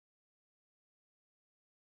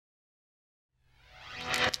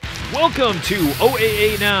Welcome to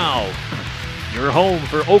OAA Now, your home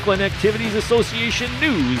for Oakland Activities Association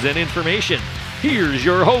news and information. Here's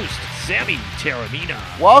your host, Sammy Taormina.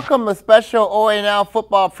 Welcome to the special OAA Now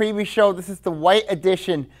football preview show. This is the White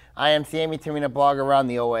Edition. I am Sammy Taormina, blogger around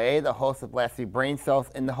the OAA, the host of Last Week Brain Cells,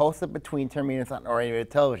 and the host of Between Terminas on Orion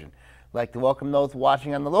television. I'd like to welcome those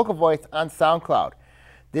watching on the local voice on SoundCloud.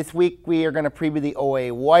 This week we are going to preview the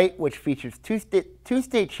OAA White, which features two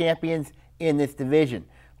state champions in this division.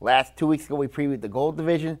 Last 2 weeks ago we previewed the Gold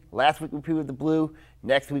Division. Last week we previewed the Blue.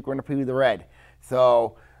 Next week we're going to preview the Red.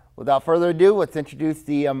 So without further ado, let's introduce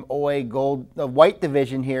the OAA White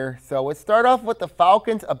Division here. So let's start off with the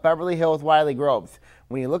Falcons of Beverly Hills Wiley Groves.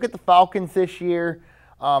 When you look at the Falcons this year,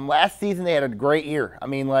 last season they had a great year. I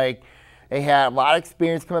mean, like, they had a lot of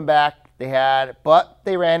experience coming back. But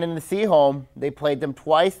they ran into Seaholm. They played them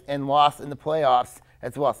twice and lost in the playoffs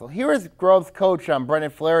as well. So here is Groves coach Brendan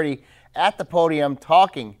Flaherty at the podium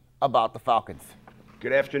talking about the Falcons.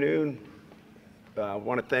 Good afternoon. I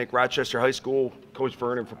want to thank Rochester High School, Coach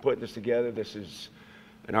Vernon, for putting this together. This is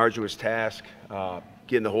an arduous task,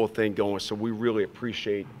 getting the whole thing going. So we really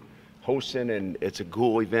appreciate hosting, and it's a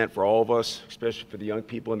cool event for all of us, especially for the young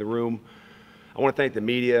people in the room. I want to thank the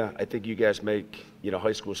media. I think you guys make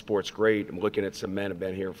high school sports great. I'm looking at some men who have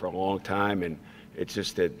been here for a long time, and it's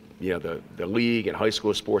just that the league and high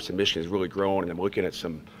school sports in Michigan is really growing, and I'm looking at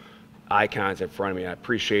some icons in front of me. I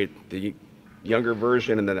appreciate the younger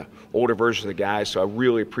version and then the older version of the guys, so I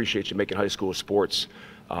really appreciate you making high school sports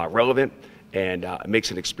relevant, and it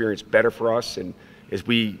makes an experience better for us. And as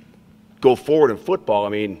we go forward in football, I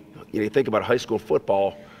mean, you think about high school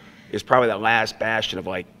football is probably the last bastion of,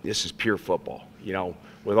 like, this is pure football.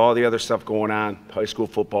 With all the other stuff going on, high school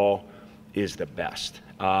football is the best.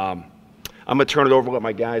 I'm going to turn it over and let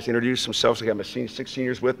my guys introduce themselves. I got my 6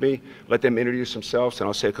 seniors with me. Let them introduce themselves, and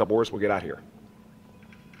I'll say a couple words. We'll get out of here.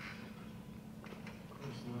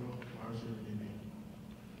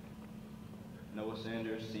 Noah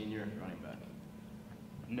Sanders, senior running back.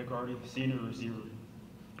 Nick Hardy, senior receiver.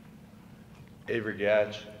 Avery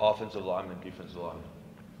Gatch, offensive lineman, defensive lineman.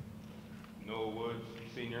 Noah Woods,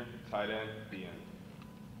 senior, tight end, DN.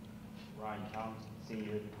 Ryan Counts,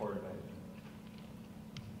 senior, quarterback.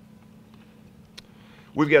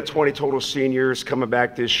 We've got 20 total seniors coming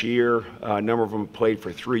back this year. A number of them played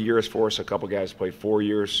for 3 years for us. A couple guys played 4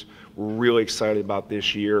 years. We're really excited about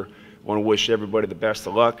this year. I want to wish everybody the best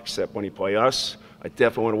of luck, except when you play us. I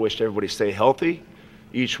definitely want to wish everybody stay healthy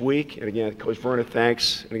each week. And again, Coach Vernon,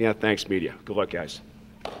 thanks. And again, thanks, media. Good luck, guys.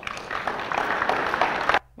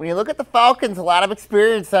 When you look at the Falcons, a lot of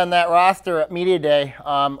experience on that roster at Media Day.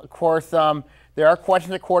 Of course, there are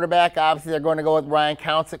questions at quarterback. Obviously, they're going to go with Ryan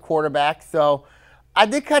Counts at quarterback. So I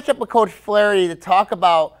did catch up with Coach Flaherty to talk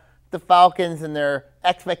about the Falcons and their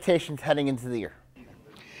expectations heading into the year.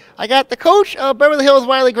 I got the coach of Beverly Hills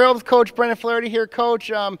Wiley Groves, Coach Brendan Flaherty here. Coach,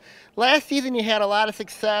 last season you had a lot of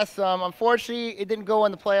success. Unfortunately, it didn't go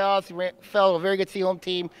in the playoffs. You fell to a very good Seaholm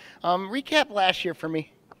team. Recap last year for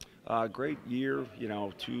me. Great year.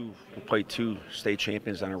 We played 2 state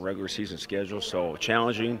champions on a regular season schedule, so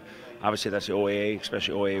challenging. Obviously, that's the OAA,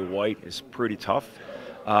 especially OAA White, is pretty tough.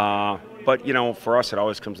 But for us, it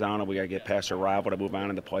always comes down to we got to get past our rival to move on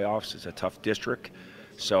in the playoffs. It's a tough district.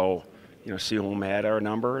 So, Seaholm had our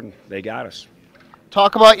number, and they got us.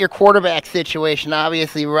 Talk about your quarterback situation.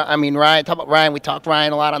 Obviously, I mean, Ryan, talk about Ryan. We talked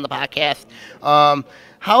Ryan a lot on the podcast.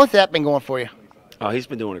 How has that been going for you? He's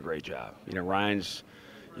been doing a great job. Ryan's,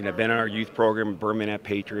 been in our youth program, Birmingham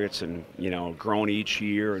Patriots, and, grown each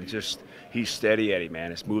year, and just he's steady Eddie,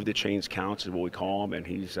 man. It's move the chains counts is what we call him, and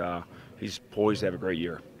he's poised to have a great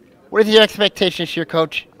year. What is your expectations this year,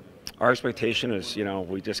 Coach? Our expectation is,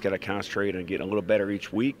 we just got to concentrate on getting a little better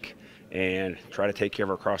each week and try to take care of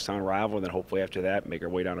our crosstown rival, and then hopefully after that make our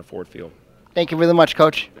way down to Ford Field. Thank you very much,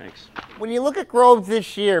 Coach. Thanks. When you look at Groves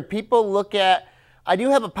this year, people look at – I do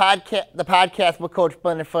have the podcast with Coach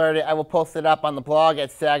Brendan Flaherty. I will post it up on the blog at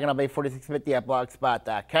SaginawBay4650 at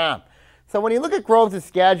blogspot.com. So when you look at Groves'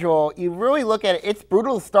 schedule, you really look at it, it's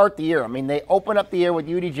brutal to start the year. I mean, they open up the year with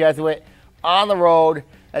UD Jesuit on the road.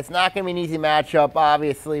 That's not going to be an easy matchup,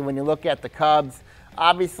 obviously, when you look at the Cubs.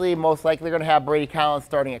 Obviously, most likely they're going to have Brady Collins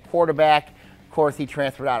starting at quarterback. Of course, he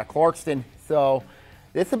transferred out of Clarkston. So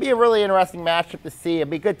this will be a really interesting matchup to see. It'll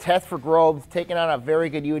be a good test for Groves, taking on a very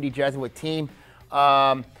good UD Jesuit team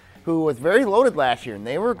who was very loaded last year, and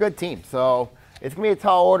they were a good team. So it's going to be a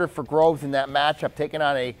tall order for Groves in that matchup, taking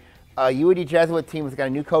on a UD Jesuit team who's got a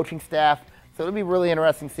new coaching staff. So it'll be really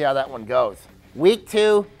interesting to see how that one goes. Week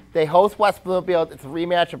 2, they host West Bloomfield. It's a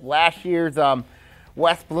rematch of last year's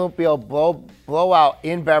West Bloomfield blowout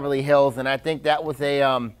in Beverly Hills, and I think that was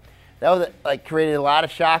a that was like created a lot of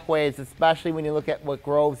shockwaves, especially when you look at what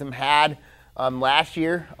Groves had last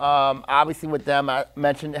year. Obviously with them, I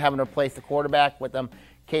mentioned having to replace the quarterback with them.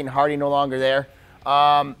 Caden Hardy no longer there.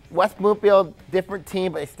 West Bloomfield, different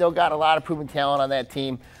team, but they still got a lot of proven talent on that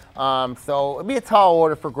team. So it'd be a tall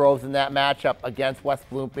order for Groves in that matchup against West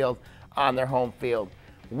Bloomfield on their home field.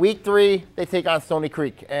 Week 3, they take on Stony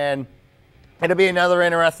Creek, and it'll be another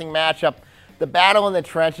interesting matchup. The battle in the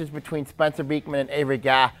trenches between Spencer Beekman and Avery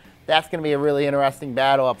Gah, that's going to be a really interesting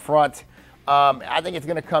battle up front. I think it's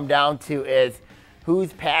going to come down to is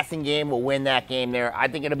whose passing game will win that game there. I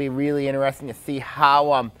think it'll be really interesting to see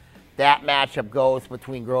how that matchup goes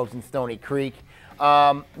between Groves and Stony Creek.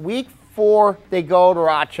 Week 4, they go to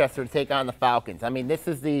Rochester to take on the Falcons. I mean, this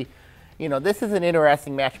is an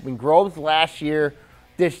interesting matchup. I mean, Groves last year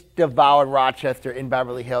just devoured Rochester in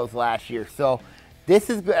Beverly Hills last year. So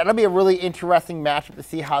that'll be a really interesting matchup to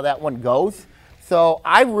see how that one goes. So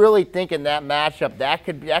I really think in that matchup that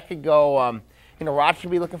could go. Rochester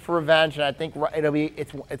will be looking for revenge, and I think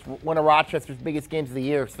it's one of Rochester's biggest games of the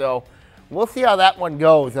year. So we'll see how that one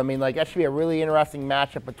goes. I mean, like that should be a really interesting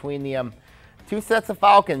matchup between the two sets of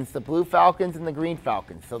Falcons, the Blue Falcons and the Green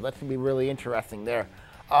Falcons. So that should be really interesting there.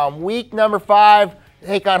 Week number 5,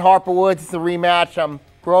 take on Harper Woods. It's a rematch.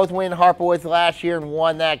 Groves won Harper Woods last year and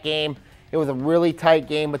won that game. It was a really tight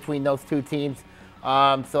game between those two teams.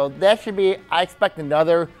 So that should be, I expect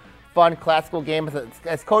another fun classical game.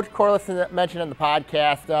 As Coach Corliss mentioned on the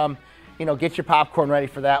podcast, get your popcorn ready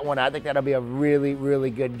for that one. I think that'll be a really,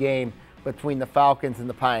 really good game between the Falcons and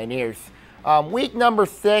the Pioneers. Week number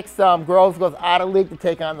 6, Groves goes out of league to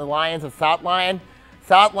take on the Lions of South Lyon.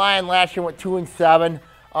 South Lyon last year went 2-7.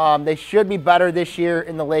 They should be better this year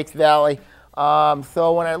in the Lakes Valley.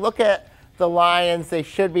 So when I look at the Lions, they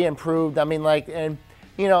should be improved. I mean, if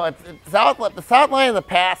the South Lyon of the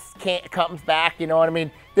past comes back, you know what I mean?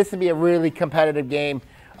 This would be a really competitive game.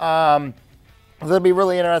 So it'll be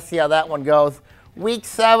really interesting to see how that one goes. Week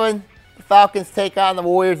 7, the Falcons take on the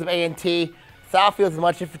Warriors of A&T. Southfield's a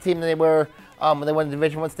much different team than they were when they won the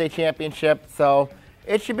Division I state championship. So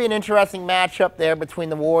it should be an interesting matchup there between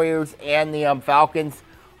the Warriors and the Falcons.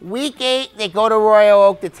 Week 8, they go to Royal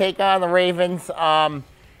Oak to take on the Ravens. When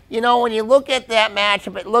you look at that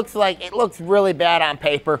matchup, it looks really bad on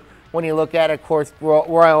paper. When you look at it, of course,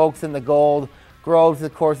 Royal Oak's in the gold, Groves,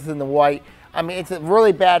 of course, is in the white. I mean, it's a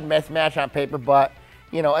really bad mismatch on paper, but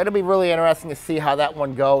it'll be really interesting to see how that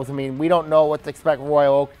one goes. I mean, we don't know what to expect from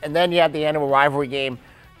Royal Oak, and then you have the annual rivalry game.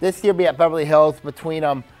 This year, be at Beverly Hills between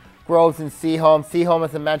Groves and Seaholm. Seaholm,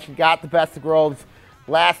 as I mentioned, got the best of Groves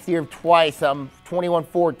last year twice,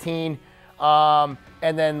 21-14,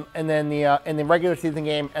 and then in the regular season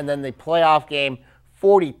game, and then the playoff game,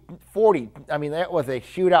 40. I mean, that was a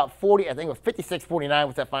shootout. 40. I think it was 56-49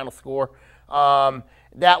 was that final score.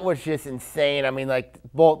 That was just insane. I mean, like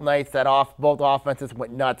both nights, both offenses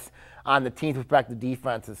went nuts on the team's respective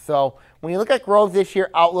defenses. So when you look at Groves this year,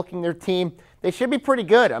 outlooking their team, they should be pretty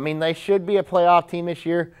good. I mean, they should be a playoff team this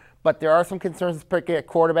year, but there are some concerns, particularly at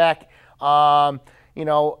quarterback.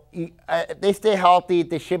 If they stay healthy,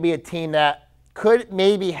 they should be a team that could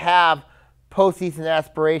maybe have postseason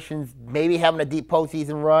aspirations, maybe having a deep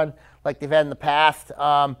postseason run like they've had in the past.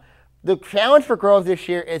 The challenge for Groves this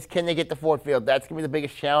year is, can they get to Ford Field? That's going to be the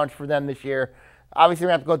biggest challenge for them this year. Obviously, we're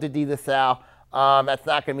going to have to go to De La Salle. That's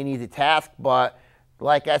not going to be an easy task, but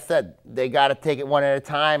like I said, they got to take it one at a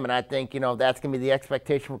time, and I think, that's going to be the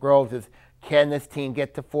expectation for Groves is, can this team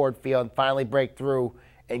get to Ford Field and finally break through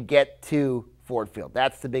and get to Ford Field?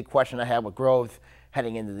 That's the big question I have with Groves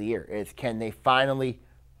heading into the year is, can they finally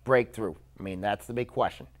break through? I mean, that's the big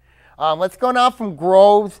question. Let's go now from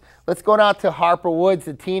Groves. Let's go now to Harper Woods,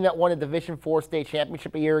 the team that won the Division IV state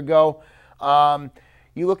championship a year ago.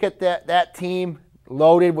 You look at that team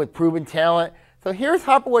loaded with proven talent. So here's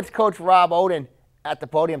Harper Woods coach Rob Oden at the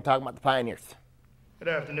podium talking about the Pioneers. Good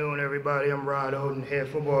afternoon, everybody. I'm Rod Oden, head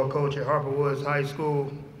football coach at Harper Woods High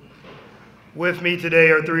School. With me today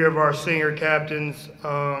are 3 of our senior captains,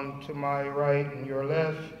 to my right and your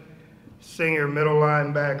left. Senior middle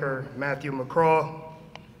linebacker Matthew McCraw.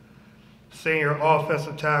 Senior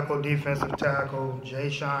offensive tackle, defensive tackle Jay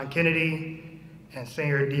Sean Kennedy. And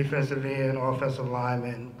senior defensive end, offensive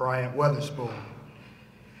lineman Bryant Weatherspoon.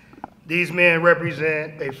 These men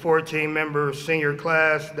represent a 14-member senior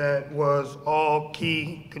class that was all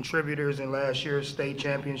key contributors in last year's state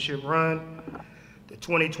championship run. The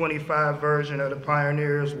 2025 version of the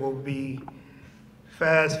Pioneers will be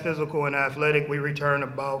fast, physical, and athletic. We returned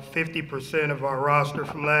about 50% of our roster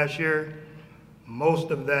from last year.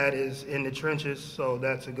 Most of that is in the trenches, so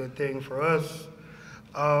that's a good thing for us.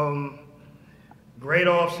 Great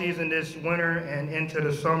off-season this winter and into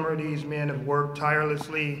the summer. These men have worked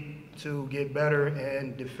tirelessly to get better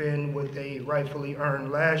and defend what they rightfully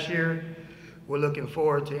earned last year. We're looking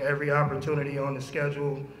forward to every opportunity on the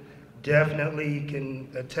schedule. Definitely can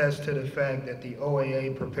attest to the fact that the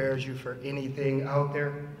OAA prepares you for anything out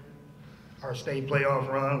there. Our state playoff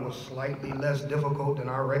run was slightly less difficult than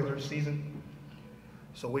our regular season.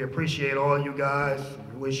 So we appreciate all you guys.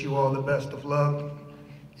 We wish you all the best of luck.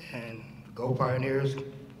 And go Pioneers,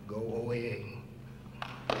 go OAA.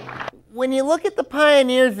 When you look at the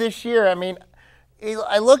Pioneers this year, I mean,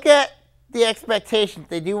 I look at the expectations.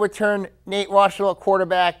 They do return Nate Rushell at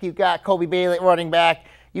quarterback. You've got Kobe Bailey at running back.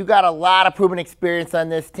 You got a lot of proven experience on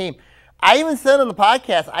this team. I even said on the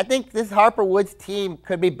podcast, I think this Harper Woods team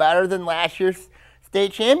could be better than last year's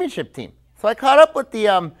state championship team. So I caught up with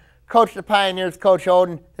the coach of the Pioneers, Coach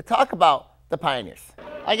Oden, to talk about the Pioneers.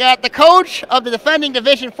 I got the coach of the defending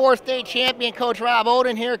Division IV state champion, Coach Rob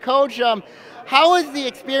Oden here. Coach, how was the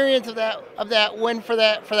experience of that win for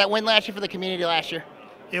that win last year for the community last year?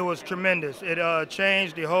 It was tremendous. It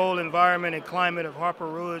changed the whole environment and climate of Harper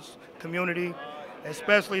Woods community,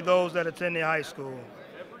 especially those that attend the high school.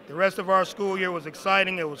 The rest of our school year was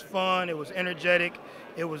exciting, it was fun, it was energetic,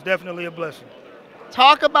 it was definitely a blessing.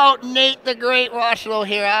 Talk about Nate the Great Rushell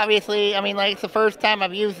here, obviously. I mean, like, it's the first time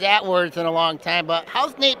I've used that word in a long time, but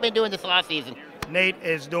how's Nate been doing this offseason? Nate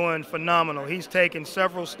is doing phenomenal. He's taken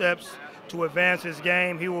several steps to advance his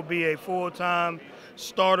game. He will be a full-time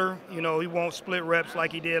starter. You know, he won't split reps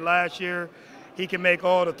like he did last year. He can make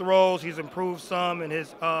all the throws. He's improved some in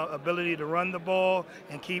his ability to run the ball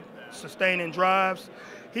and keep sustaining drives.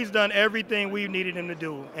 He's done everything we needed him to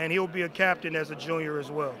do, and he'll be a captain as a junior as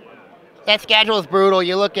well. That schedule is brutal.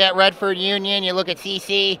 You look at Redford Union, you look at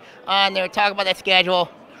CC on there. Talk about that schedule.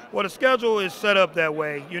 Well, the schedule is set up that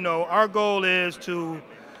way. You know, our goal is to,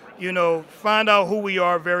 you know, find out who we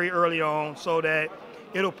are very early on so that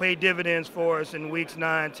it'll pay dividends for us in weeks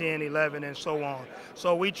 9, 10, 11, and so on.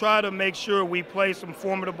 So we try to make sure we play some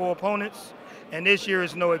formidable opponents, and this year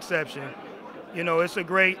is no exception. You know, it's a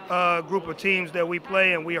great group of teams that we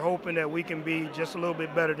play, and we're hoping that we can be just a little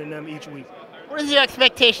bit better than them each week. What is your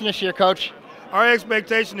expectation this year, Coach? Our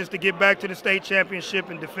expectation is to get back to the state championship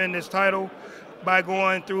and defend this title by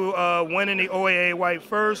going through winning the OAA White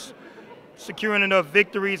first, securing enough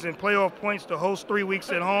victories and playoff points to host 3 weeks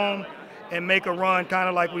at home, and make a run kind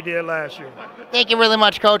of like we did last year. Thank you really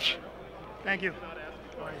much, Coach. Thank you.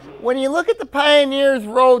 When you look at the Pioneers'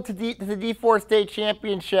 road to the D4 state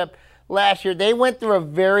championship last year, they went through a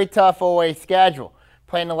very tough OA schedule,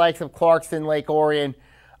 playing the likes of Clarkson, Lake Orion,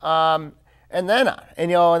 and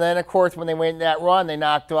then of course when they went that run, they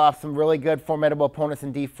knocked off some really good formidable opponents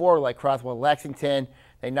in D4 like Croswell Lexington.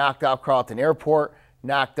 They knocked off Carlton Airport,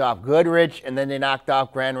 knocked off Goodrich, and then they knocked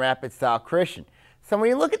off Grand Rapids South Christian. So when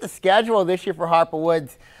you look at the schedule this year for Harper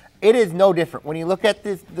Woods, it is no different. When you look at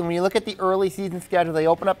this, when you look at the early season schedule, they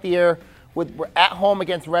open up the year with at home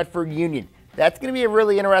against Redford Union. That's going to be a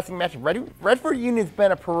really interesting matchup. Redford Union's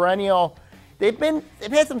been a perennial. They've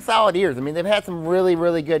had some solid years. I mean, they've had some really,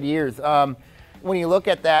 really good years. When you look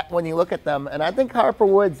at them, and I think Harper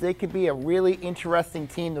Woods, they could be a really interesting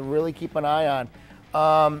team to really keep an eye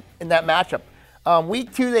on in that matchup.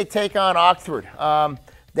 Week 2, they take on Oxford.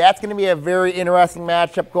 That's going to be a very interesting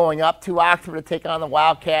matchup going up to Oxford to take on the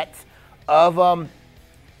Wildcats of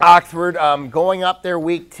Oxford. Going up there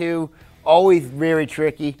week 2, always very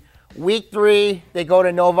tricky. Week 3, they go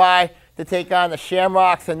to Novi to take on the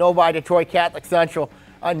Shamrocks and Novi Detroit Catholic Central.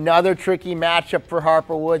 Another tricky matchup for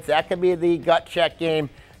Harper Woods. That could be the gut check game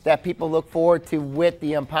that people look forward to with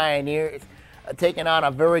the Pioneers taking on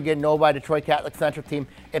a very good Novi Detroit Catholic Central team.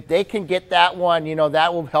 If they can get that one, you know,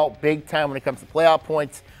 that will help big time when it comes to playoff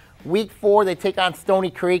points. Week 4, they take on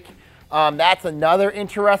Stony Creek. That's another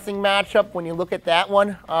interesting matchup when you look at that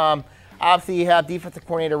one. Obviously, you have defensive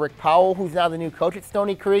coordinator Rick Powell, who's now the new coach at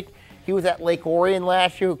Stony Creek. He was at Lake Orion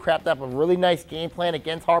last year, who crapped up a really nice game plan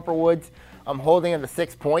against Harper Woods, holding them to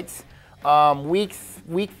 6 points. Week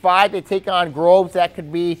 5, they take on Groves. That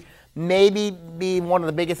could maybe be one of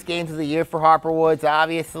the biggest games of the year for Harper Woods.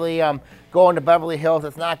 Obviously, going to Beverly Hills,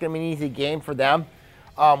 it's not going to be an easy game for them.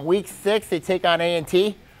 Week 6, they take on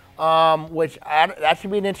A&T, that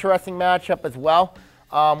should be an interesting matchup as well.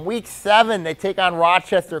 Week 7, they take on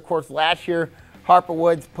Rochester. Of course, last year, Harper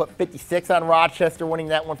Woods put 56 on Rochester, winning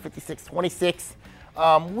that one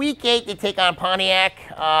 56-26. Week 8, they take on Pontiac.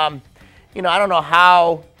 You know, I don't know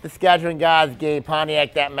how the scheduling guys gave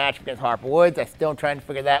Pontiac that match against Harper Woods. I'm still trying to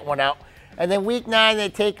figure that one out. And then week 9, they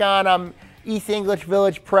take on East English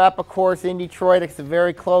Village Prep, of course, in Detroit. It's a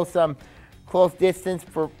very close distance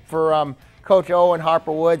for Coach O and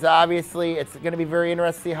Harper Woods. Obviously, it's going to be very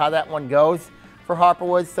interesting to see how that one goes for Harper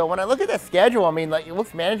Woods. So when I look at the schedule, I mean, like, it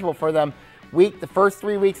looks manageable for them. The first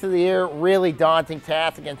 3 weeks of the year, really daunting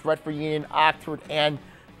task against Redford Union, Oxford, and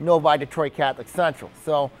Novi Detroit Catholic Central.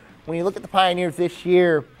 So when you look at the Pioneers this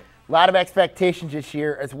year, a lot of expectations this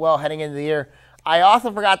year as well heading into the year. I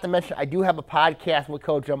also forgot to mention I do have a podcast with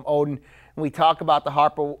Coach Oden, and we talk about the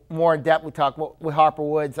Harper more in depth. We talk with Harper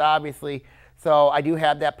Woods, obviously. So I do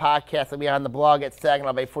have that podcast. It'll be on the blog at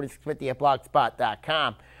saginaw4650 at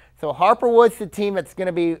blogspot.com. So Harper Woods, the team that's going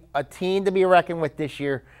to be a team to be reckoned with this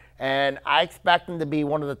year. And I expect them to be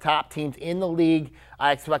one of the top teams in the league.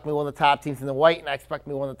 I expect them to be one of the top teams in the white, and I expect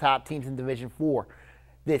them to be one of the top teams in Division 4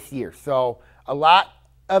 this year. So a lot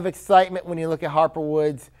of excitement when you look at Harper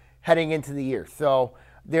Woods heading into the year. So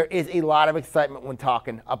there is a lot of excitement when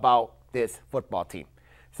talking about this football team.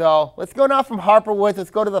 So let's go now from Harper Woods.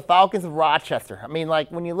 Let's go to the Falcons of Rochester. I mean,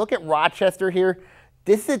 like, when you look at Rochester here,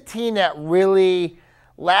 this is a team that really,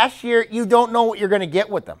 last year, you don't know what you're going to get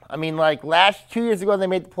with them. I mean, like, 2 years ago, they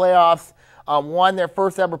made the playoffs, won their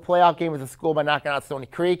first ever playoff game as a school by knocking out Stony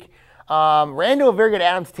Creek. Ran into a very good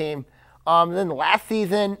Adams team. Then last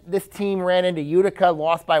season, this team ran into Utica,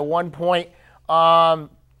 lost by 1 point. A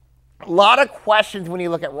lot of questions when you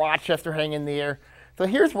look at Rochester hanging in the air. So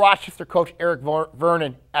here's Rochester coach Eric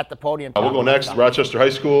Vernon at the podium. We'll go next, Rochester High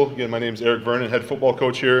School. Again, my name is Eric Vernon, head football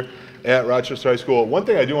coach here at Rochester High School. One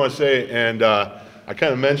thing I do want to say, and I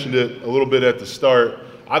kind of mentioned it a little bit at the start,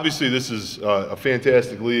 obviously this is a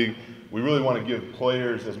fantastic league. We really want to give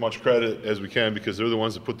players as much credit as we can because they're the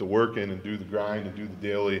ones that put the work in and do the grind and do the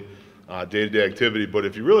daily, day-to-day activity. But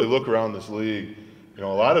if you really look around this league, you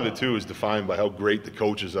know, a lot of it, too, is defined by how great the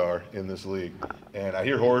coaches are in this league. And I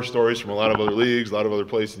hear horror stories from a lot of other leagues, a lot of other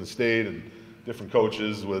places in the state, and different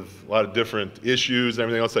coaches with a lot of different issues and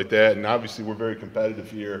everything else like that. And obviously we're very competitive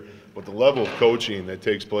here, but the level of coaching that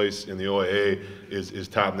takes place in the OAA is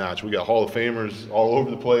top-notch. We got Hall of Famers all over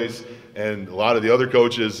the place, and a lot of the other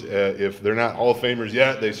coaches, if they're not Hall of Famers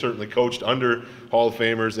yet, they certainly coached under Hall of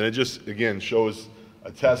Famers. And it just, again, shows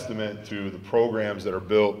a testament to the programs that are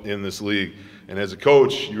built in this league. And as a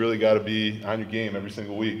coach, you really got to be on your game every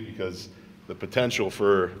single week because the potential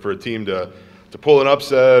for a team to pull an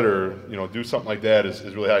upset or, you know, do something like that is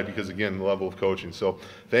really high because, again, the level of coaching. So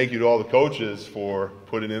thank you to all the coaches for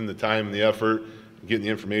putting in the time and the effort and getting the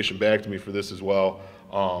information back to me for this as well.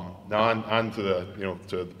 Now on to the, you know,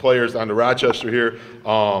 to the players, on to Rochester here.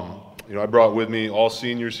 You know, I brought with me all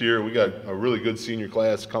seniors here. We got a really good senior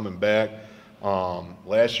class coming back.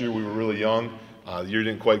 Last year we were really young. The year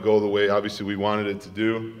didn't quite go the way obviously we wanted it to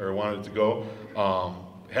do or wanted it to go.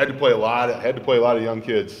 Had to play a lot of young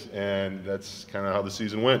kids, and that's kind of how the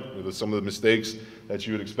season went with some of the mistakes that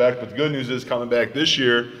you would expect. But the good news is coming back this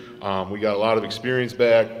year, we got a lot of experience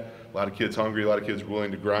back, a lot of kids hungry, a lot of kids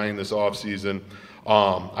willing to grind this off season.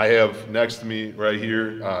 I have next to me right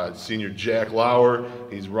here senior Jack Lauer.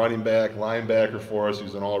 He's running back, linebacker for us.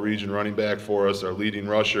 He's an all-region running back for us, our leading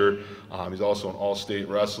rusher. He's also an all-state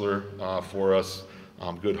wrestler for us.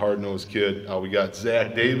 Good hard-nosed kid. We got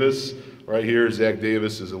Zach Davis right here. Zach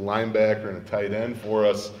Davis is a linebacker and a tight end for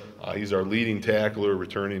us. He's our leading tackler,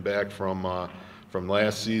 returning back from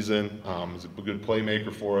last season. He's a good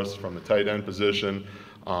playmaker for us from the tight end position.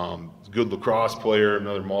 Good lacrosse player,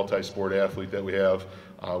 another multi-sport athlete that we have.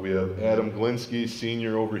 We have Adam Glinsky,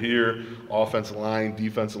 senior over here, offensive line,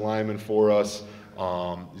 defensive lineman for us.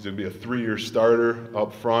 He's going to be a 3-year starter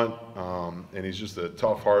up front, and he's just a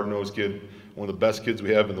tough, hard-nosed kid, one of the best kids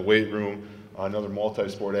we have in the weight room. Another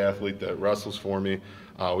multi-sport athlete that wrestles for me.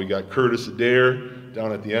 We got Curtis Adair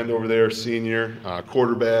down at the end over there, senior,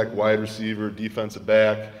 quarterback, wide receiver, defensive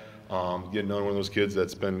back. Getting another one of those kids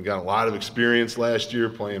that's got a lot of experience last year,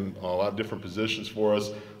 playing a lot of different positions for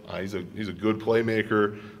us. He's a good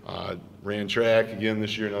playmaker. Ran track again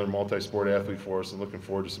this year, another multi-sport athlete for us, and looking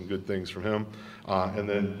forward to some good things from him. And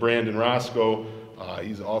then Brandon Roscoe,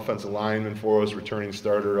 he's an offensive lineman for us, returning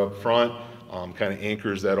starter up front. Kind of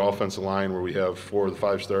anchors that offensive line where we have 4 of the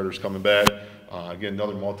 5 starters coming back. Again,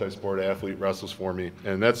 another multi-sport athlete wrestles for me.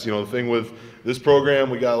 And that's, you know, the thing with this program,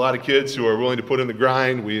 we got a lot of kids who are willing to put in the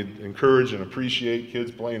grind. We encourage and appreciate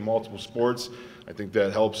kids playing multiple sports. I think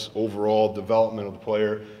that helps overall development of the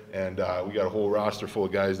player. And we got a whole roster full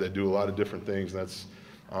of guys that do a lot of different things. And that's,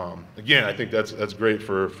 again, I think that's great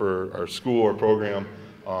for our school, our program,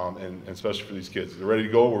 and especially for these kids. They're ready to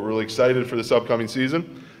go. We're really excited for this upcoming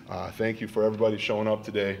season. Thank you for everybody showing up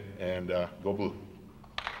today, and go Blue.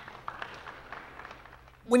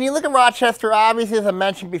 When you look at Rochester, obviously, as I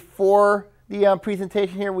mentioned before the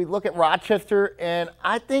presentation here, we look at Rochester, and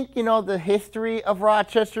I think, you know, the history of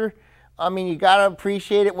Rochester, I mean, you got to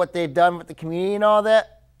appreciate it, what they've done with the community and all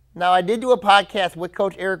that. Now, I did do a podcast with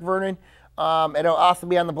Coach Eric Vernon. It'll also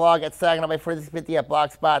be on the blog at Saginaw-by-4650 at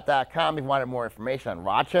blogspot.com if you wanted more information on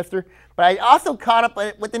Rochester. But I also caught up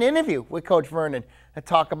with an interview with Coach Vernon to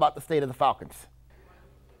talk about the state of the Falcons.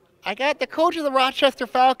 I got the coach of the Rochester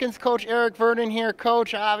Falcons, Coach Eric Vernon here.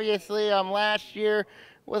 Coach, obviously, last year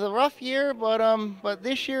was a rough year, but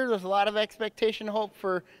this year there's a lot of expectation and hope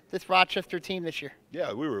for this Rochester team this year.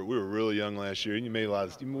 Yeah, we were really young last year, and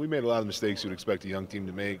we made a lot of mistakes you'd expect a young team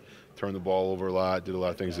to make. Turned the ball over a lot, did a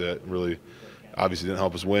lot of things that really obviously didn't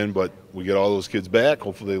help us win. But we get all those kids back.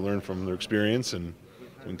 Hopefully, they learn from their experience and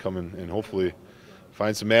come in and hopefully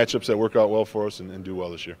find some matchups that work out well for us and do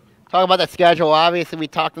well this year. Talk about the schedule. Obviously, we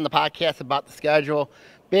talked on the podcast about the schedule.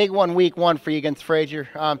 Big one, week 1 for you against Frazier.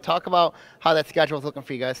 Talk about how that schedule is looking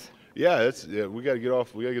for you guys. Yeah, we got to get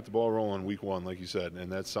off. We got to get the ball rolling week 1, like you said, and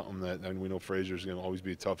that's something that we know Frazier is going to always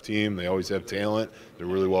be a tough team. They always have talent. They're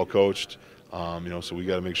really well coached. So we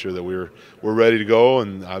got to make sure that we're ready to go.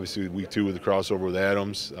 And obviously, week 2 with the crossover with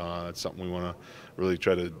Adams, that's something we want to really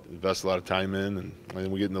try to invest a lot of time in. And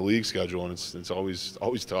then we get in the league schedule, and it's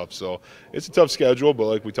always tough. So it's a tough schedule, but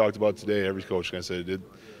like we talked about today, every coach kind of said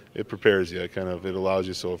it prepares you. It allows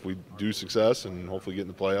you. So if we do success and hopefully get in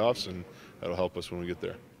the playoffs, and that'll help us when we get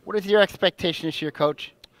there. What is your expectation this year,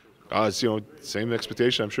 Coach? It's same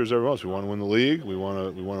expectation I'm sure as everyone else. We want to win the league. We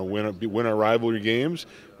want to win our rivalry games.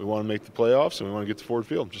 We want to make the playoffs, and we want to get to Ford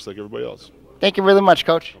Field just like everybody else. Thank you really much,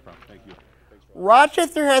 Coach. No problem. Thank you.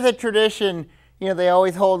 Rochester has a tradition, they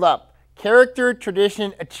always hold up. Character,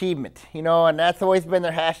 tradition, achievement, and that's always been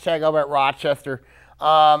their hashtag over at Rochester.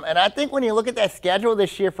 And I think when you look at that schedule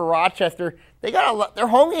this year for Rochester, they got their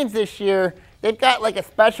home games this year. They've got like a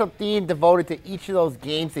special theme devoted to each of those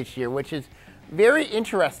games this year, which is very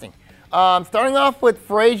interesting. Starting off with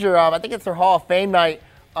Frazier, I think it's their Hall of Fame night.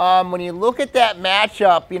 When you look at that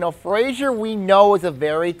matchup, Frazier we know is a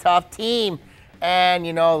very tough team. And,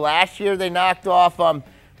 last year they knocked off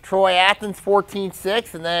Troy Athens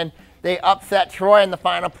 14-6, and then they upset Troy in the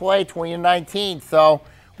final play 20-19. So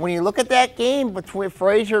when you look at that game between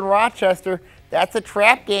Frazier and Rochester, that's a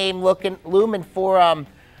trap game looming for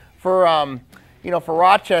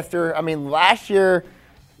Rochester. I mean, last year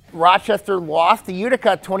Rochester lost to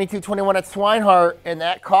Utica 22-21 at Swinehart, and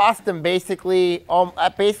that cost them basically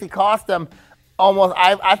cost them almost.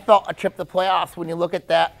 I felt a trip to playoffs when you look at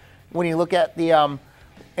that. When you look at the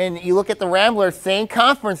and you look at the Ramblers, same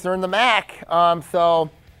conference, they're in the MAC. So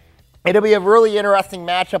it'll be a really interesting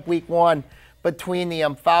matchup week 1 between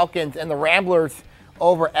the Falcons and the Ramblers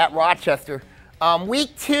over at Rochester.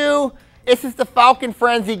 Week 2, this is the Falcon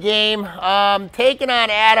Frenzy game, taking on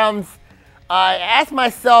Adams. I asked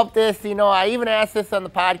myself this, I even asked this on the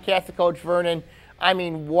podcast to Coach Vernon. I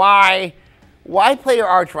mean, why play your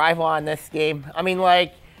arch rival on this game? I mean,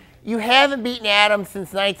 you haven't beaten Adams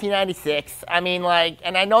since 1996. I mean,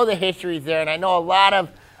 and I know the history's there, and I know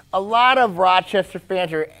a lot of Rochester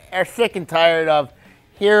fans are sick and tired of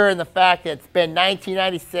hearing the fact that it's been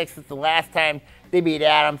 1996 since the last time they beat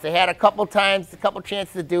Adams. They had a couple chances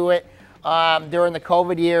to do it during the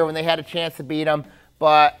COVID year when they had a chance to beat them,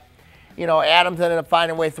 but Adams ended up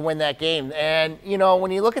finding ways to win that game. And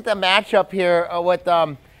when you look at the matchup here with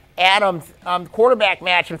Adams, quarterback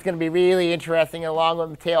matchup is going to be really interesting, along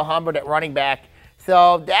with Mateo Humbert at running back.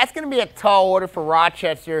 So that's going to be a tall order for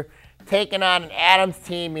Rochester, taking on an Adams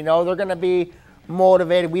team. They're going to be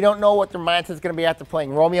motivated. We don't know what their mindset is going to be after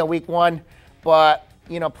playing Romeo week 1, but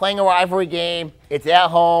playing a rivalry game, it's at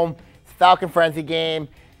home, it's a Falcon Frenzy game.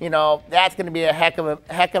 That's going to be a heck of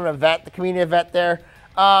an event, the community event there.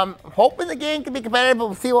 Hoping the game can be competitive.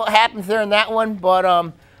 We'll see what happens there in that one,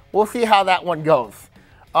 but we'll see how that one goes.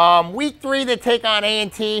 Week 3, they take on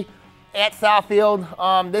A&T at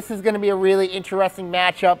Southfield. This is going to be a really interesting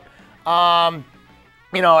matchup.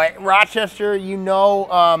 At Rochester,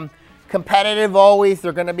 competitive always.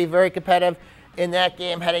 They're going to be very competitive in that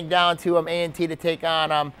game, heading down to A&T to take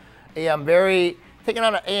on taking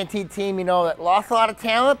on an A&T team, that lost a lot of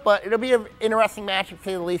talent, but it'll be an interesting matchup to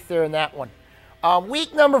say the least there in that one.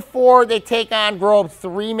 Week number 4, they take on Grove's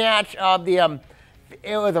rematch of the.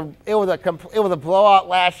 It was a blowout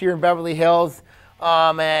last year in Beverly Hills,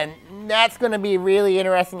 and that's going to be really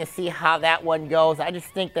interesting to see how that one goes. I just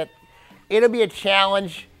think that it'll be a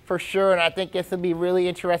challenge for sure, and I think this will be really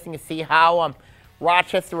interesting to see how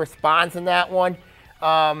Rochester responds in that one.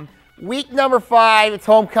 Week number 5, it's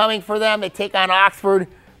homecoming for them. They take on Oxford.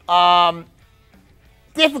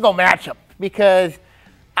 Difficult matchup because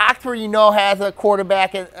Oxford, has a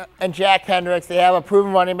quarterback in Jack Hendricks. They have a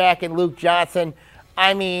proven running back in Luke Johnson.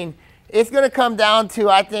 I mean, it's going to come down to,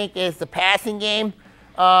 I think, is the passing game.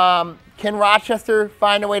 Can can Rochester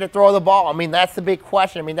find a way to throw the ball? I mean, that's the big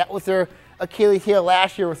question. I mean, that was their Achilles heel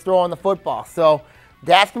last year, was throwing the football. So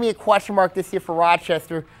that's going to be a question mark this year for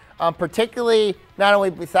Rochester, particularly not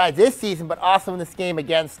only besides this season, but also in this game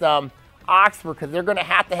against Oxford, because they're going to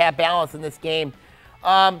have balance in this game.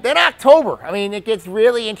 Then October, I mean, it gets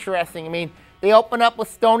really interesting. I mean, they open up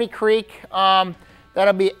with Stony Creek.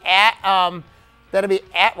 That'll be at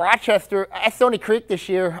Rochester, at Stony Creek this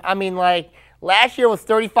year. I mean, like, last year was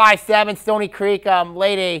 35-7. Stony Creek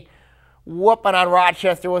laid a whooping on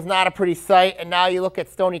Rochester. It was not a pretty sight. And now you look at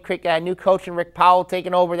Stony Creek, a new coach and Rick Powell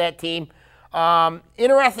taking over that team.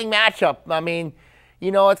 Interesting matchup. I mean,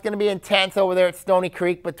 you know, it's going to be intense over there at Stony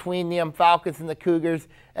Creek between the Falcons and the Cougars.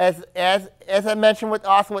 As I mentioned with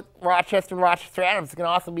Rochester and Rochester Adams, it's going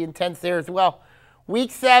to also be intense there as well.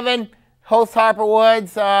 Week 7, host Harper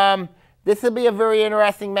Woods. This will be a very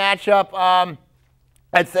interesting matchup.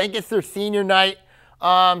 I think it's their senior night.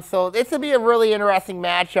 So this will be a really interesting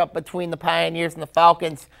matchup between the Pioneers and the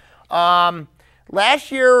Falcons.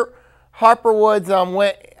 Last year, Harper Woods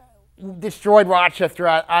destroyed Rochester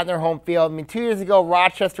on their home field. I mean, 2 years ago,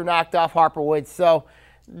 Rochester knocked off Harper Woods. So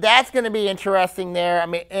that's going to be interesting there.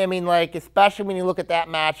 I mean, like, especially when you look at that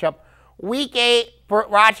matchup. Week 8,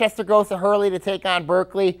 Rochester goes to Hurley to take on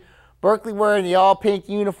Berkeley. Berkeley wearing the all-pink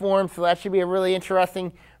uniform, so that should be a really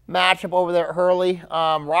interesting matchup over there at Hurley.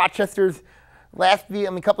 Rochester's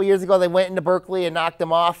a couple years ago, they went into Berkeley and knocked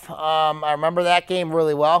them off. I remember that game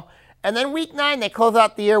really well. And then week 9, they close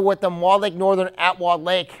out the year with them Walled Lake Northern at Walled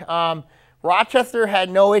Lake. Rochester had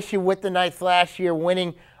no issue with the Knights last year,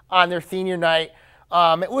 winning on their senior night.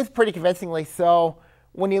 It was pretty convincingly. So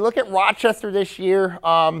when you look at Rochester this year,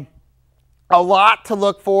 a lot to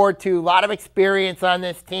look forward to, a lot of experience on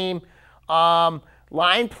this team.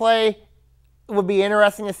 Line play would be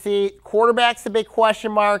interesting to see. Quarterback's a big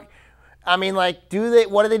question mark. I mean, like,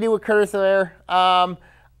 what do they do with Curtis there?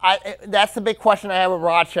 That's the big question I have with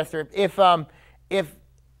Rochester. If the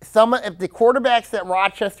quarterbacks that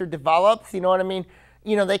Rochester develops, you know what I mean,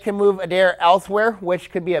 you know, they can move Adair elsewhere,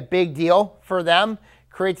 which could be a big deal for them,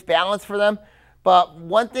 creates balance for them. But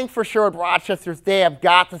one thing for sure with Rochester is they have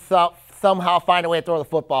got to somehow find a way to throw the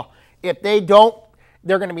football. If they don't,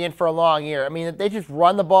 they're going to be in for a long year. I mean, if they just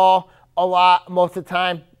run the ball a lot most of the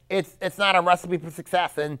time, it's not a recipe for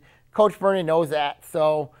success, and Coach Vernon knows that.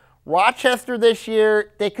 So Rochester this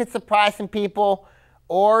year, they could surprise some people,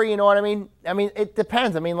 or, you know what I mean? I mean, it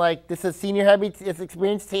depends. I mean, like, this is senior heavy, it's an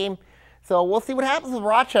experienced team. So we'll see what happens with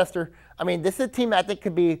Rochester. I mean, this is a team that I think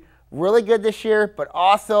could be really good this year, but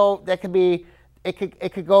also that could be, it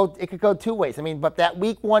could go two ways. I mean, but that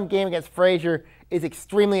week 1 game against Fraser is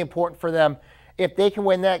extremely important for them. If they can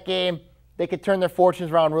win that game, they could turn their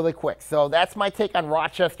fortunes around really quick. So that's my take on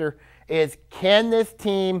Rochester, is can this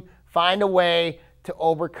team find a way to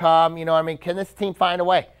overcome, you know what I mean? Can this team find a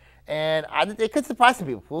way? And I think they could surprise some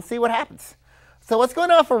people. We'll see what happens. So what's going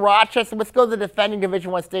on for Rochester? Let's go to the defending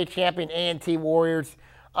Division I state champion A&T Warriors.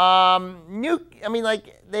 They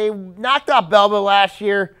knocked off Belleville last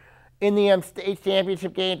year in the state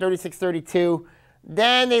championship game, 36-32.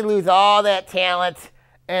 Then they lose all that talent,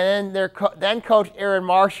 and then Coach Aaron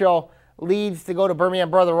Marshall leaves to go to Birmingham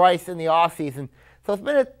Brother Rice in the offseason. So it's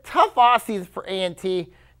been a tough offseason for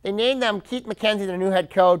A&T. They named them Keith McKenzie, their new head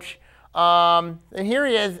coach. And here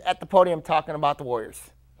he is at the podium talking about the Warriors.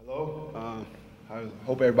 Hello. I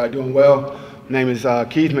hope everybody doing well. My name is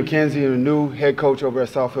Keith McKenzie. I'm the new head coach over at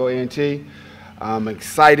Southfield A&T. I'm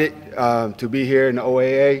excited to be here in the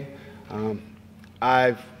OAA.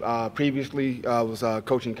 I've previously was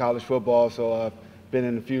coaching college football, so I've been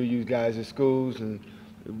in a few of you guys' schools and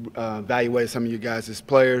evaluated some of you guys as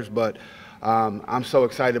players. But I'm so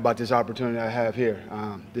excited about this opportunity I have here.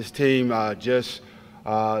 This team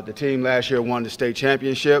the team last year won the state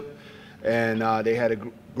championship, and they had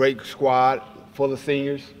a great squad full of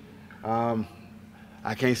seniors.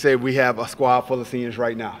 I can't say we have a squad full of seniors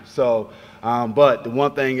right now. So, but the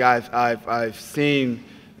one thing I've seen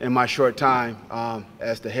in my short time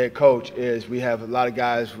as the head coach is we have a lot of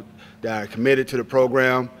guys that are committed to the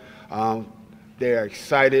program. They're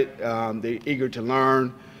excited. They're eager to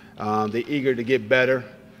learn. They're eager to get better,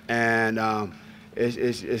 and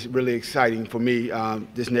it's really exciting for me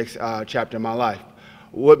this next chapter in my life.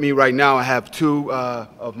 With me right now, I have 2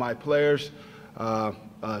 of my players, a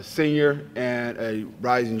senior and a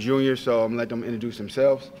rising junior, so I'm going to let them introduce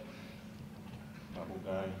themselves. Apple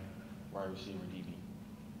guy, wide receiver, DB.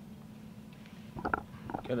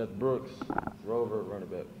 Kenneth Brooks, rover, running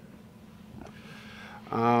back.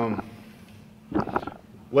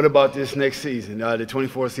 What about this next season, the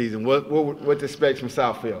 24th season? What to expect from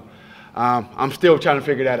Southfield? I'm still trying to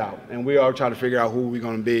figure that out, and we are trying to figure out who we're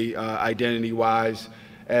going to be identity-wise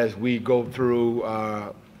as we go through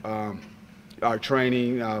our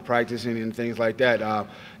training, practicing, and things like that.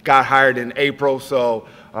 Got hired in April, so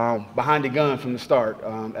behind the gun from the start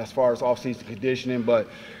as far as off-season conditioning, but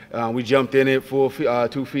we jumped in it full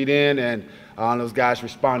 2 feet in, and those guys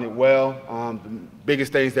responded well. The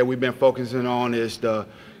biggest things that we've been focusing on is the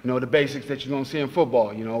basics that you're going to see in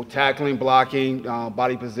football, tackling, blocking,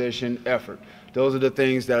 body position, effort. Those are the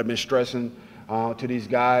things that I've been stressing to these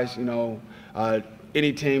guys.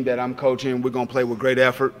 Any team that I'm coaching, we're going to play with great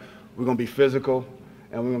effort. We're going to be physical,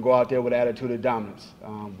 and we're going to go out there with attitude of dominance.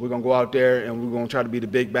 We're going to go out there, and we're going to try to be the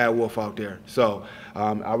big bad wolf out there. So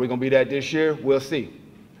are we going to be that this year? We'll see.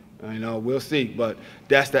 We'll see. But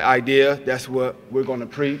that's the idea. That's what we're going to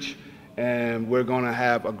preach, and we're going to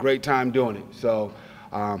have a great time doing it. So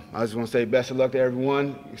I just want to say best of luck to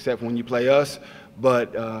everyone, except when you play us.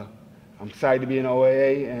 But I'm excited to be in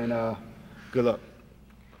OAA, and good luck.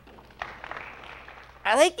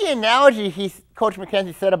 I like the analogy Coach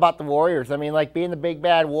McKenzie said about the Warriors. I mean, like being the big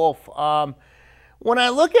bad wolf. When I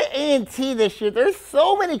look at A&T this year, there's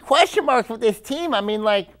so many question marks with this team. I mean,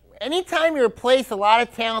 like anytime you replace a lot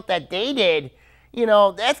of talent that they did,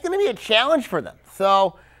 that's going to be a challenge for them.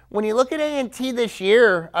 So when you look at A&T this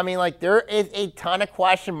year, I mean, like there is a ton of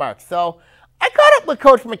question marks. So I caught up with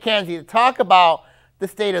Coach McKenzie to talk about the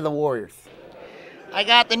state of the Warriors. I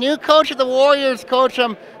got the new coach of the Warriors, Coach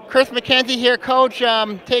Chris McKenzie here, Coach,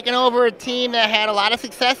 taking over a team that had a lot of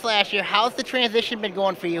success last year. How's the transition been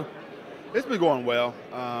going for you? It's been going well.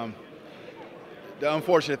 The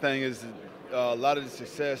unfortunate thing is a lot of the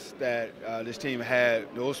success that this team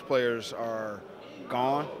had, those players are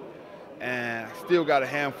gone, and still got a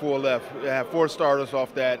handful left. We have 4 starters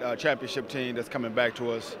off that championship team that's coming back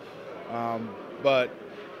to us. But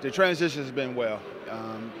the transition has been well.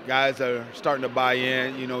 Guys are starting to buy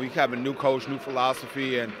in. You have a new coach, new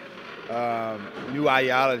philosophy, and new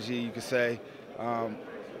ideology, you could say.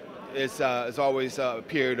 It's always a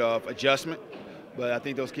period of adjustment, but I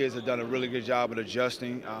think those kids have done a really good job at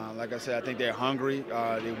adjusting. Like I said, I think they're hungry.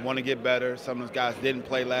 They want to get better. Some of those guys didn't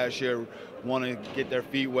play last year, want to get their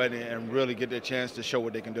feet wet and really get their chance to show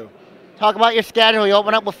what they can do. Talk about your schedule. You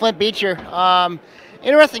open up with Flint Beecher.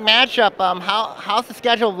 Interesting matchup. How's the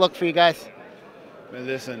schedule look for you guys? Man,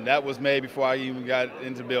 listen, that was made before I even got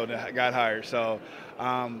into the building, got hired. So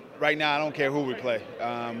right now, I don't care who we play.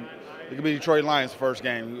 It could be Detroit Lions' first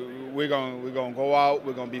game. We're going to go out.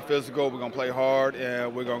 We're going to be physical. We're going to play hard,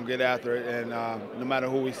 and we're going to get after it. And no matter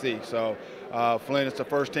who we see. So Flint is the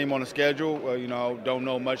first team on the schedule. Don't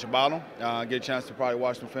know much about them. Get a chance to probably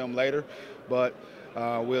watch some film later, but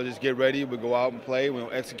we'll just get ready. We'll go out and play. We'll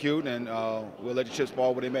execute, and we'll let the chips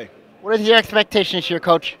fall where they may. What is your expectation this year,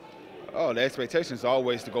 Coach? Oh, the expectation is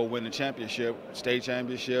always to go win the championship, state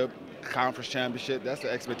championship, conference championship. That's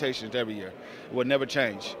the expectations every year. It will never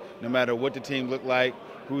change. No matter what the team look like,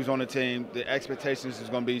 who's on the team, the expectations is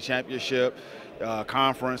going to be championship,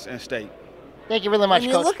 conference, and state. Thank you really much, Coach.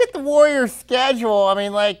 When you look at the Warriors' schedule, I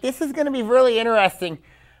mean, like, this is going to be really interesting.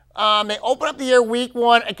 They open up the year week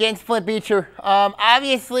 1 against Flint Beecher.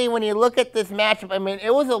 Obviously, when you look at this matchup, I mean,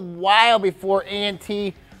 it was a while before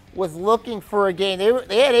A&T was looking for a game.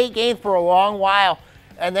 They had 8 games for a long while,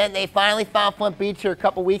 and then they finally found Flint Beecher a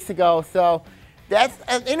couple weeks ago. So that's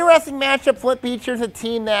an interesting matchup. Flint Beecher's a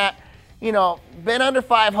team that, been under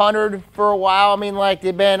 500 for a while. I mean, like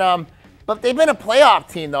but they've been a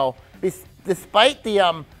playoff team though, despite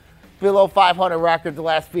the below 500 record the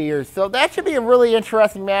last few years. So that should be a really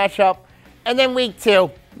interesting matchup. And then week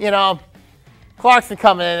 2, Clarkson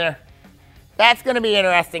coming in there. That's going to be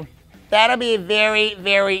interesting. That'll be very,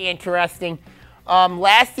 very interesting.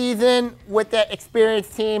 Last season with that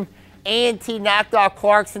experienced team, A&T knocked off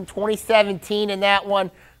Clarkson 2017 in that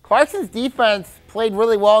one. Clarkson's defense played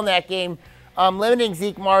really well in that game, limiting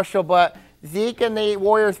Zeke Marshall, but Zeke and the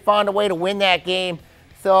Warriors found a way to win that game.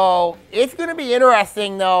 So it's going to be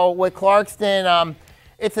interesting, though, with Clarkson.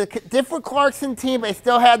 It's a different Clarkson team. They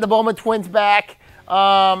still had the Bowman twins back.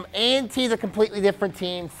 A&T's a completely different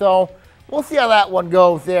team, so we'll see how that one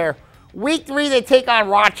goes there. Week 3, they take on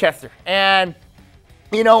Rochester. And,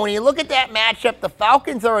 when you look at that matchup, the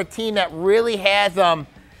Falcons are a team that really has,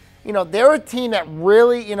 they're a team that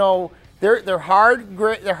really, they're hard,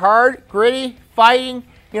 gritty, fighting.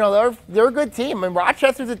 They're a good team. I mean,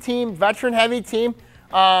 Rochester's a team, veteran-heavy team.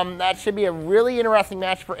 That should be a really interesting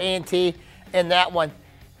match for A&T in that one.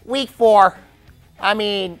 Week 4, I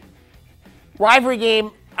mean, rivalry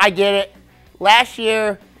game, I get it. Last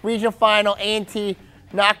year, regional final, A&T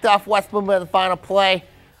knocked off West Bloomfield in the final play.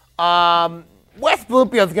 West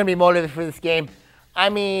Bloomfield is going to be motivated for this game. I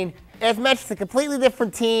mean, as mentioned, it's a completely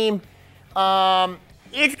different team.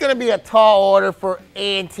 It's going to be a tall order for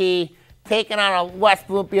A&T taking on a West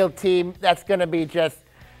Bloomfield team that's going to be just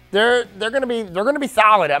they're going to be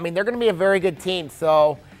solid. I mean, they're going to be a very good team.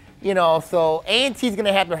 So, so A&T's going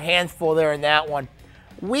to have their hands full there in that one.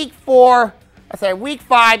 Week 5,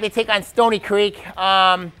 they take on Stony Creek.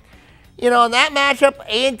 In that matchup,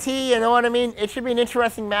 A&T, you know what I mean? It should be an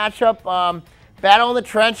interesting matchup. Battle in the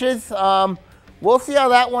trenches. We'll see how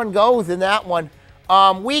that one goes in that one.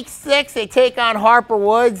 Week 6, they take on Harper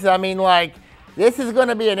Woods. I mean, this is going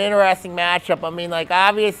to be an interesting matchup. I mean,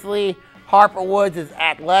 obviously, Harper Woods is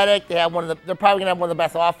athletic. They're probably going to have one of the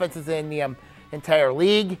best offenses in the entire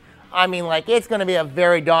league. I mean, it's going to be a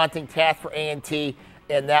very daunting task for A&T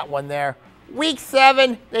in that one there. Week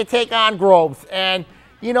 7, they take on Groves. And,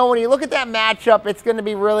 when you look at that matchup, it's going to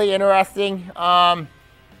be really interesting.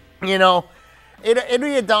 It'll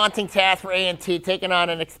be a daunting task for A&T taking on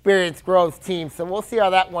an experienced Groves team. So we'll see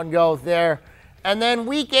how that one goes there. And then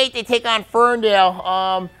week 8, they take on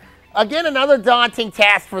Ferndale. Again, another daunting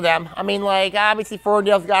task for them. I mean, obviously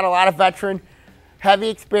Ferndale's got a lot of veteran, heavy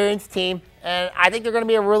experienced team. And I think they're going to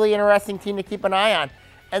be a really interesting team to keep an eye on.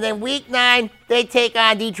 And then week 9, they take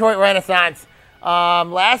on Detroit Renaissance.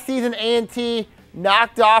 Last season, A&T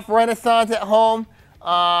knocked off Renaissance at home.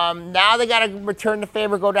 Now they got to return the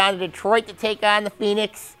favor, go down to Detroit to take on the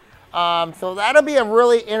Phoenix. So that'll be a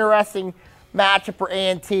really interesting matchup for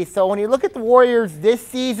A&T. So when you look at the Warriors this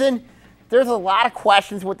season, there's a lot of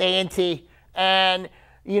questions with A&T. And,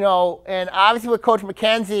 and obviously with Coach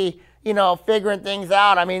McKenzie, figuring things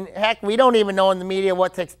out. I mean, heck, we don't even know in the media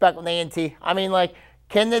what to expect with A&T. I mean,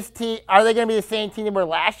 can this team, are they going to be the same team they were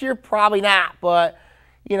last year? Probably not. But,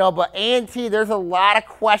 but A&T, there's a lot of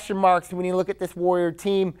question marks when you look at this Warrior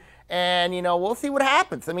team. And, we'll see what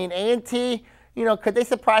happens. I mean, A&T, could they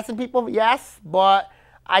surprise some people? Yes. But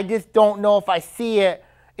I just don't know if I see it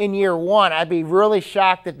in year 1. I'd be really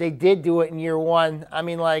shocked if they did do it in year 1. I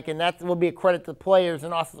mean, and that would be a credit to the players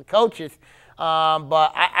and also the coaches.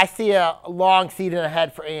 But I see a long season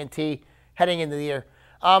ahead for A&T heading into the year.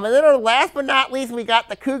 And then last but not least, we got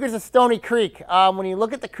the Cougars of Stony Creek. When you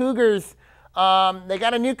look at the Cougars, they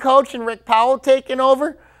got a new coach in Rick Powell taking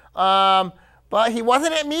over. But he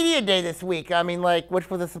wasn't at Media Day this week. I mean, which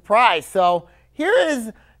was a surprise. So here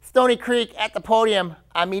is Stony Creek at the podium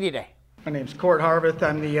on Media Day. My name's Court Harveth.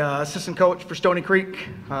 I'm the assistant coach for Stony Creek.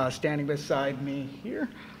 Standing beside me here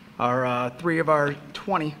are 3 of our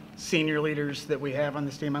 20 senior leaders that we have on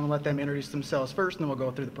this team. I'm going to let them introduce themselves first, and then we'll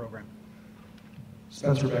go through the program.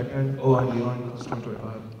 Spencer Beckman, O-line D-line, class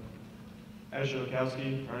 2025. Asher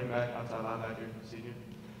Lukowski, running back, outside linebacker, senior.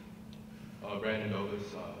 Brandon Douglas,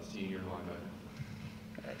 senior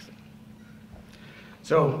linebacker. Excellent.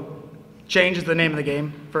 So, change is the name of the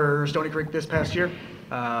game for Stony Creek this past year.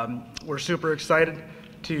 We're super excited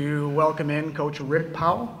to welcome in Coach Rick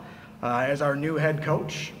Powell as our new head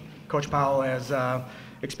coach. Coach Powell has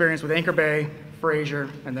experience with Anchor Bay, Frazier,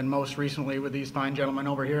 and then most recently with these fine gentlemen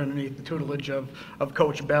over here underneath the tutelage of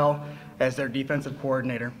Coach Bell as their defensive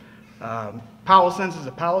coordinator. Powell sends his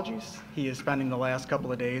apologies. He is spending the last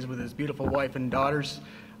couple of days with his beautiful wife and daughters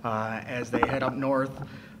as they head up north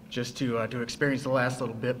just to experience the last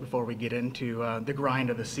little bit before we get into the grind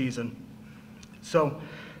of the season. So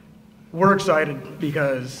we're excited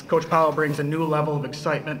because Coach Powell brings a new level of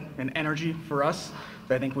excitement and energy for us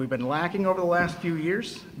that I think we've been lacking over the last few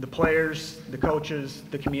years. The players, the coaches,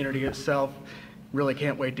 the community itself really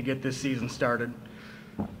can't wait to get this season started.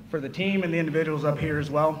 For the team and the individuals up here as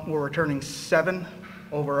well, we're returning 7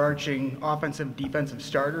 overarching offensive defensive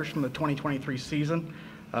starters from the 2023 season.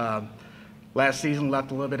 Last season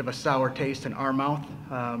left a little bit of a sour taste in our mouth,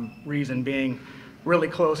 reason being really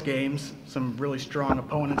close games, some really strong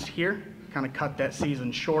opponents here, kind of cut that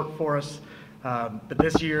season short for us. But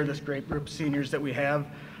this year, this great group of seniors that we have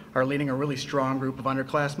are leading a really strong group of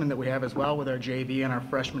underclassmen that we have as well with our JV and our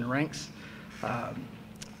freshman ranks.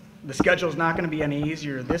 The schedule is not going to be any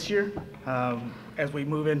easier this year as we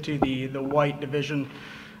move into the White Division,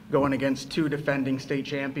 going against 2 defending state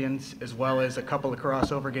champions, as well as a couple of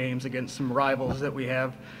crossover games against some rivals that we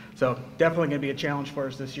have. So definitely going to be a challenge for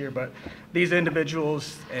us this year. But these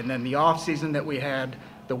individuals, and then the off season that we had,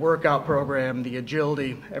 the workout program, the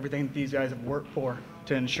agility, everything that these guys have worked for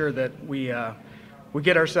to ensure that we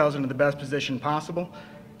get ourselves into the best position possible.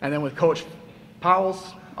 And then with Coach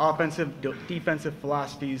Powell's offensive, defensive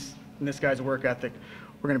philosophies, and this guy's work ethic,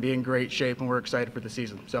 we're going to be in great shape, and we're excited for the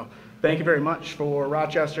season. So thank you very much for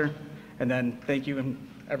Rochester, and then thank you, and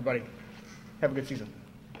everybody. Have a good season.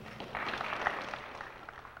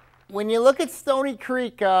 When you look at Stony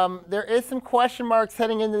Creek, there is some question marks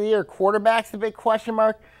heading into the year. Quarterback's a big question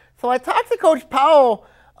mark. So I talked to Coach Powell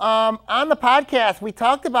on the podcast. We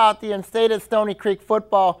talked about the state of Stony Creek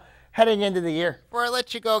football heading into the year. Before I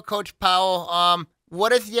let you go, Coach Powell,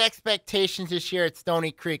 what is the expectations this year at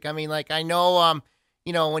Stony Creek? I mean, like, I know,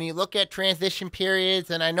 when you look at transition periods,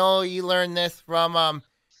 and I know you learned this from,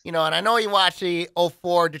 and I know you watched the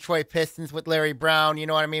 04 Detroit Pistons with Larry Brown, you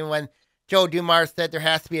know what I mean, when Joe Dumars said there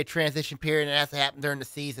has to be a transition period and it has to happen during the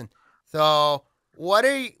season. So what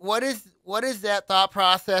is that thought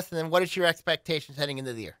process, and then what is your expectations heading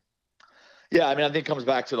into the year? Yeah, I mean, I think it comes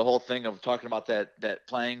back to the whole thing of talking about that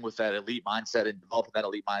playing with that elite mindset and developing that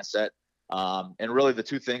elite mindset. And really the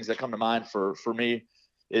two things that come to mind for me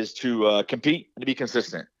is to compete and to be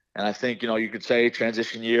consistent. And I think, you could say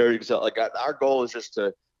transition year, you could say, like, our goal is just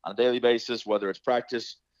to, on a daily basis, whether it's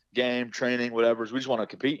practice, game, training, whatever, we just want to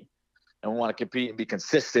compete. And we want to compete and be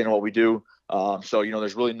consistent in what we do. So,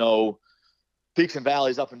 there's really no peaks and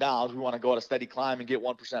valleys, up and downs. We want to go at a steady climb and get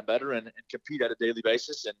 1% better and compete at a daily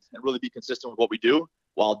basis and really be consistent with what we do.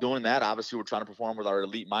 While doing that, obviously, we're trying to perform with our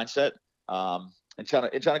elite mindset and trying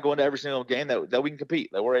to go into every single game that we can compete,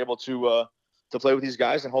 that we're able to play with these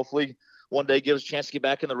guys and hopefully one day give us a chance to get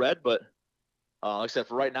back in the red. But like I said,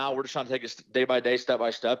 for right now, we're just trying to take it day by day, step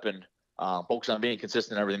by step, and focus on being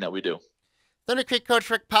consistent in everything that we do. Stony Creek coach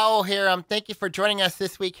Rick Powell here. Thank you for joining us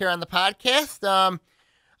this week here on the podcast.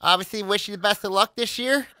 Obviously, wish you the best of luck this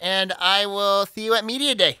year, and I will see you at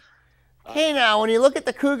Media Day. Okay, now, when you look at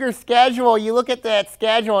the Cougars' schedule, you look at that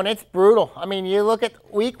schedule, and it's brutal. I mean, you look at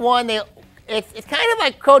week one, it's kind of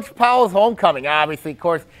like Coach Powell's homecoming, obviously. Of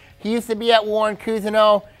course, he used to be at Warren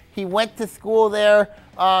Cousino. He went to school there.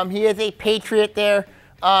 He is a Patriot there.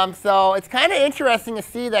 So it's kind of interesting to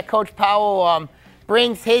see that Coach Powell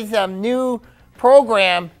brings his new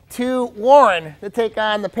program to Warren to take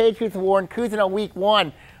on the Patriots of Warren Cousino week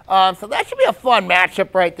one. So that should be a fun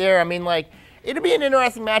matchup right there. I mean, like, it'll be an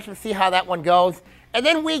interesting matchup to see how that one goes. And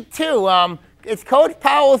then week two, it's Coach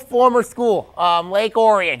Powell's former school, Lake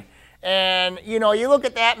Orion. And, you know, you look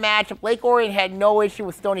at that matchup. Lake Orion had no issue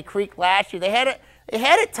with Stony Creek last year. They had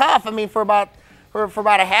it tough. I mean, for about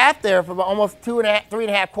a half there, for about almost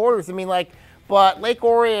 3.5 quarters. I mean, like, but Lake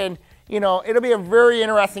Orion, you know, it'll be a very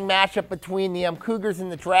interesting matchup between the Cougars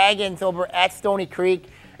and the Dragons over at Stony Creek.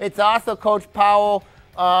 It's also Coach Powell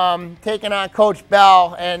taking on Coach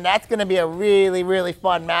Bell, and that's going to be a really, really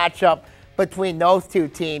fun matchup between those two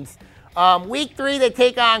teams. Week three, they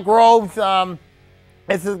take on Groves.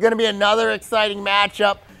 This is going to be another exciting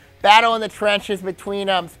matchup. Battle in the trenches between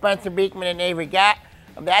Spencer Beekman and Avery Gatt.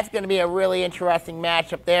 That's going to be a really interesting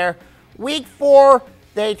matchup there. Week four,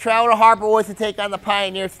 they travel to Harper Woods to take on the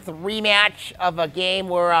Pioneers. It's a rematch of a game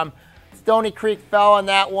where Stony Creek fell on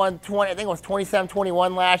that one. I think it was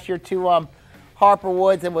 27-21 last year to Harper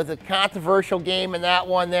Woods. It was a controversial game in that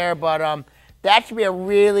one there, but that should be a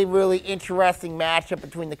really, really interesting matchup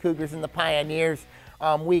between the Cougars and the Pioneers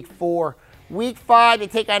week four. Week five, they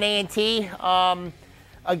take on A&T.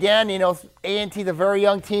 Again, you know, A&T's a very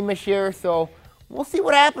young team this year, so we'll see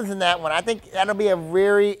what happens in that one. I think that'll be a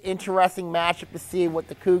very interesting matchup to see what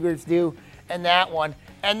the Cougars do in that one.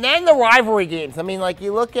 And then the rivalry games. I mean, like,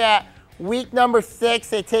 you look at week number 6,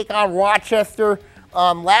 they take on Rochester.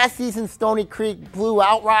 Last season, Stony Creek blew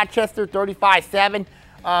out Rochester 35-7. It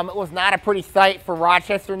was not a pretty sight for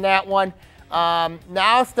Rochester in that one.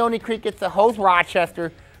 Now Stony Creek gets to host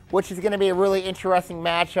Rochester, which is going to be a really interesting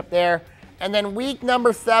matchup there. And then week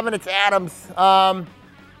number 7, it's Adams.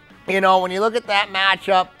 You know, when you look at that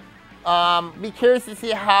matchup, be curious to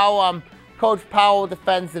see how Coach Powell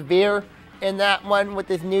defends Sevier in that one with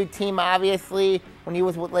his new team. Obviously, when he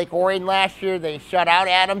was with Lake Orion last year, they shut out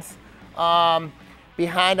Adams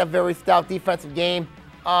behind a very stout defensive game.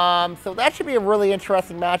 So that should be a really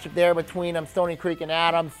interesting matchup there between Stony Creek and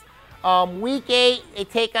Adams. Week 8, they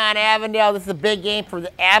take on Avondale. This is a big game for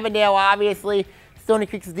the Avondale, obviously. Stony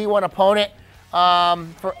Creek's a D1 opponent.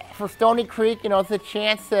 For Stony Creek, you know, it's a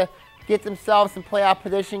chance to get themselves in playoff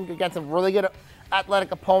position against a really good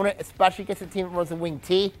athletic opponent, especially against a team that runs a wing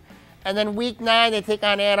T. And then week 9, they take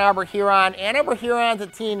on Ann Arbor Huron. Ann Arbor Huron's a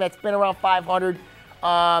team that's been around 500,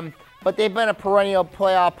 but they've been a perennial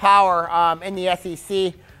playoff power in the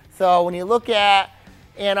SEC. So when you look at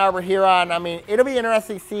Ann Arbor Huron, I mean, it'll be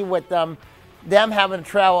interesting to see what them having to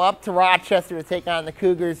travel up to Rochester to take on the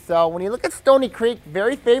Cougars. So when you look at Stony Creek,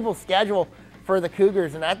 very favorable schedule for the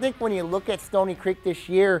Cougars. And I think when you look at Stony Creek this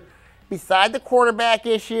year, beside the quarterback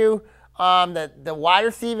issue, the wide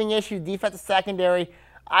receiving issue, defensive secondary,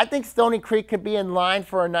 I think Stony Creek could be in line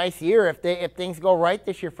for a nice year if things go right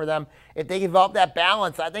this year for them. If they develop that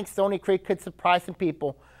balance, I think Stony Creek could surprise some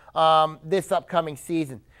people this upcoming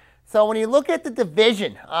season. So when you look at the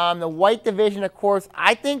division, the White Division, of course,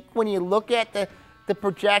 I think when you look at the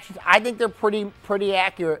projections, I think they're pretty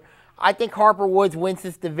accurate. I think Harper Woods wins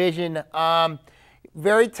this division.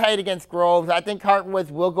 Very tight against Groves. I think Harper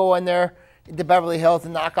Woods will go in there to Beverly Hills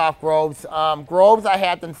and knock off Groves. Groves, I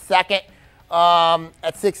had them second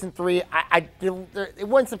at 6-3. It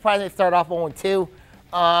wouldn't surprise me if they start off 0-2.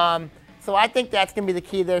 So I think that's going to be the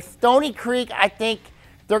key there. Stony Creek, I think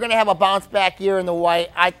they're going to have a bounce back year in the white.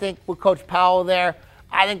 I think with Coach Powell there,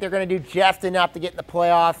 I think they're going to do just enough to get in the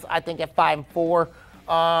playoffs. I think at 5-4.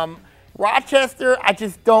 Rochester, I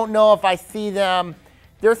just don't know if I see them.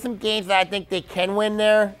 There's some games that I think they can win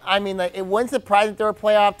there. I mean, like, it wouldn't surprise me if they're a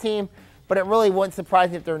playoff team, but it really wouldn't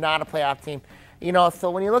surprise me if they're not a playoff team. You know,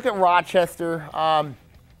 so when you look at Rochester,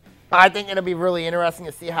 I think it'll be really interesting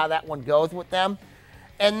to see how that one goes with them.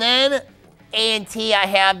 And then A&T, I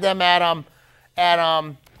have them at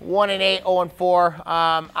 1-8, 0-4.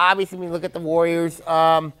 Obviously, when you look at the Warriors,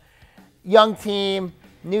 young team,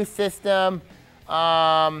 new system.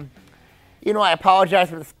 You know, I apologize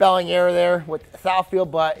for the spelling error there with Southfield,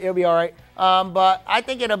 but it'll be all right. But I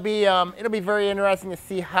think it'll be very interesting to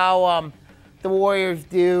see how the Warriors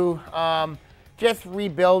do. Just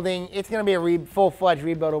rebuilding. It's going to be a full-fledged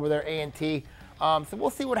rebuild over there, A&T. So we'll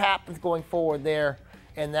see what happens going forward there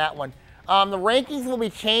in that one. The rankings will be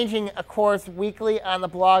changing, of course, weekly on the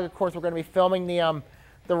blog. Of course, we're going to be filming the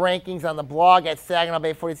rankings on the blog at Saginaw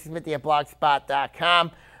Bay 4650 at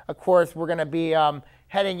blogspot.com. Of course, we're going to be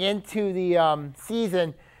heading into the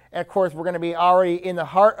season, and of course, we're going to be already in the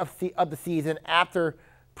heart of the season after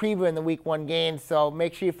previewing the Week 1 games. So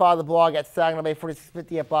make sure you follow the blog at Saginaw Bay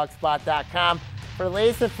 4650 at blogspot.com for the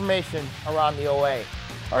latest information around the OA.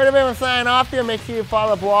 All right, everyone, I'm signing off here. Make sure you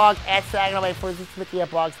follow the blog at Saginaw Bay 4650 at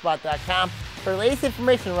blogspot.com for the latest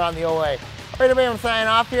information around the OA. All right, everybody, I'm signing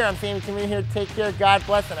off here. I'm Sammy Taormina here. Take care. God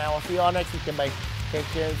bless, and I will see you all next week. Everybody, take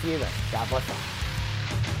care and see you then. God bless all.